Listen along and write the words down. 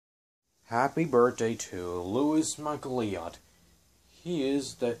Happy birthday to Louis MacLeod. He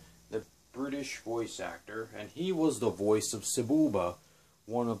is the British voice actor, and he was the voice of Sebulba,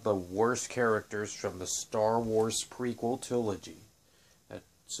 one of the worst characters from the Star Wars prequel trilogy. That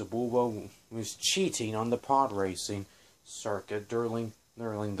Sebulba was cheating on the pod racing circuit during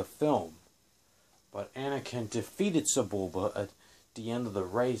the film. But Anakin defeated Sebulba at the end of the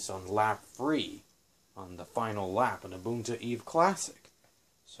race on lap 3, on the final lap in the Boonta Eve Classic.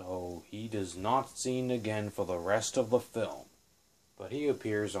 So he does not seen again for the rest of the film. But he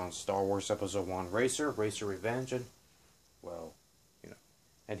appears on Star Wars Episode 1 Racer Revenge, and, well,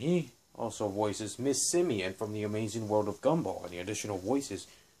 And he also voices Miss Simeon from The Amazing World of Gumball, and the additional voices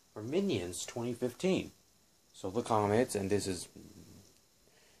for Minions 2015. So the comments, and this is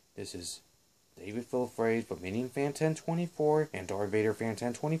David Philfrade from Minion Fan 1024 and Darth Vader Fan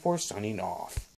 1024 signing off.